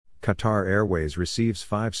Qatar Airways receives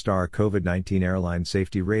 5-star COVID-19 airline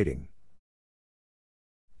safety rating.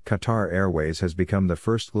 Qatar Airways has become the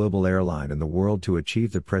first global airline in the world to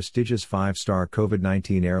achieve the prestigious 5-star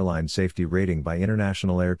COVID-19 airline safety rating by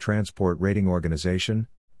International Air Transport Rating Organization,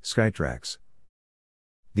 Skytrax.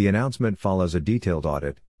 The announcement follows a detailed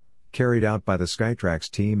audit, carried out by the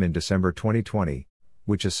Skytrax team in December 2020,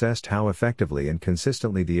 which assessed how effectively and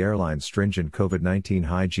consistently the airline's stringent COVID-19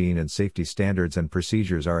 hygiene and safety standards and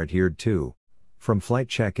procedures are adhered to, from flight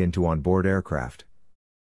check-in to onboard aircraft.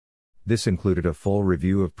 This included a full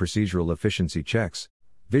review of procedural efficiency checks,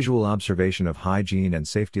 visual observation of hygiene and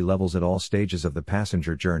safety levels at all stages of the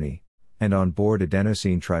passenger journey, and onboard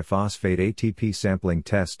adenosine triphosphate ATP sampling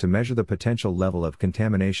tests to measure the potential level of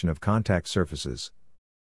contamination of contact surfaces.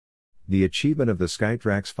 The achievement of the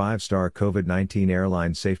Skytrax 5-star COVID-19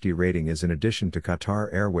 airline safety rating is in addition to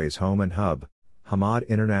Qatar Airways' home and hub, Hamad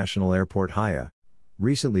International Airport Haya,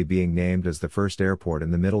 recently being named as the first airport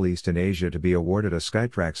in the Middle East and Asia to be awarded a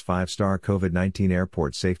Skytrax 5-star COVID-19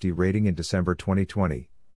 airport safety rating in December 2020.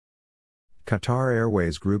 Qatar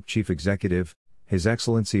Airways Group Chief Executive, His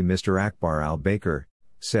Excellency Mr. Akbar Al Baker,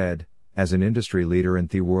 said, "As an industry leader and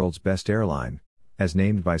the world's best airline, as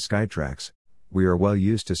named by Skytrax, we are well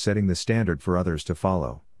used to setting the standard for others to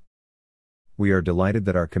follow. We are delighted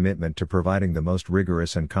that our commitment to providing the most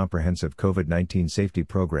rigorous and comprehensive COVID-19 safety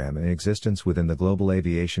program in existence within the global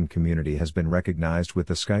aviation community has been recognized with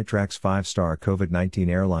the Skytrax 5-star COVID-19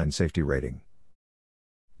 airline safety rating.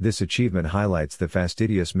 This achievement highlights the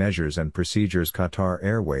fastidious measures and procedures Qatar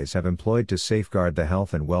Airways have employed to safeguard the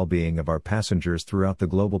health and well-being of our passengers throughout the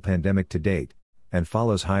global pandemic to date, and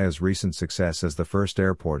follows Haya's recent success as the first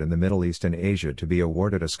airport in the Middle East and Asia to be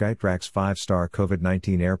awarded a Skytrax 5-star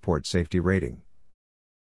COVID-19 airport safety rating.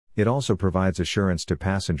 It also provides assurance to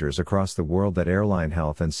passengers across the world that airline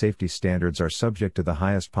health and safety standards are subject to the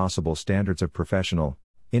highest possible standards of professional,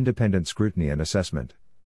 independent scrutiny and assessment."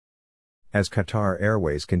 As Qatar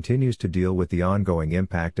Airways continues to deal with the ongoing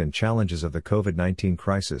impact and challenges of the COVID-19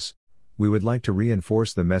 crisis, we would like to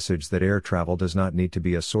reinforce the message that air travel does not need to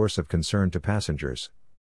be a source of concern to passengers.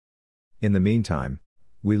 In the meantime,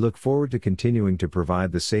 we look forward to continuing to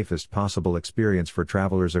provide the safest possible experience for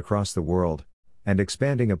travelers across the world, and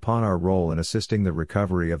expanding upon our role in assisting the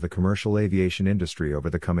recovery of the commercial aviation industry over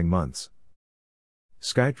the coming months.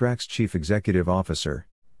 Skytrax Chief Executive Officer,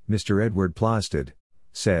 Mr. Edward Plastid,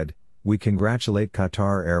 said, "We congratulate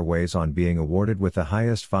Qatar Airways on being awarded with the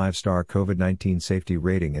highest 5-star COVID-19 safety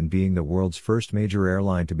rating and being the world's first major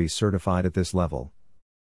airline to be certified at this level."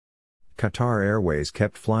 Qatar Airways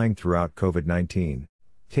kept flying throughout COVID-19,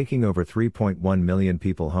 taking over 3.1 million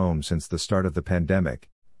people home since the start of the pandemic,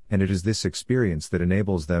 and it is this experience that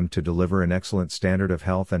enables them to deliver an excellent standard of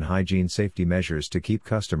health and hygiene safety measures to keep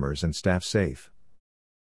customers and staff safe.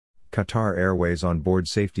 Qatar Airways onboard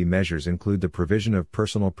safety measures include the provision of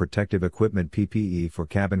personal protective equipment (PPE) for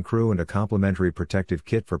cabin crew and a complimentary protective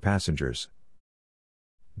kit for passengers.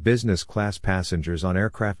 Business class passengers on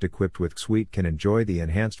aircraft equipped with Suite can enjoy the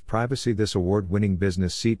enhanced privacy this award-winning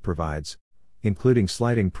business seat provides, including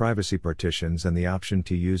sliding privacy partitions and the option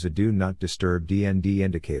to use a Do Not Disturb DND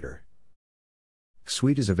indicator.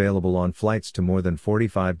 Suite is available on flights to more than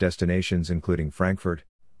 45 destinations including Frankfurt,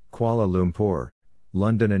 Kuala Lumpur,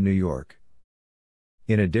 London and New York.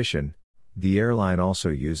 In addition, the airline also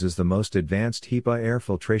uses the most advanced HEPA air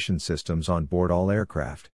filtration systems on board all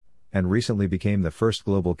aircraft, and recently became the first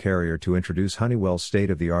global carrier to introduce Honeywell's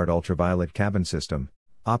state-of-the-art ultraviolet cabin system,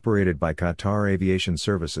 operated by Qatar Aviation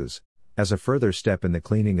Services, as a further step in the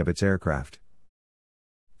cleaning of its aircraft.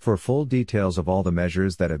 For full details of all the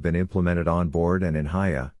measures that have been implemented on board and in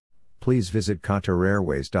Haya, please visit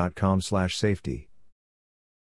qatarairways.com/safety.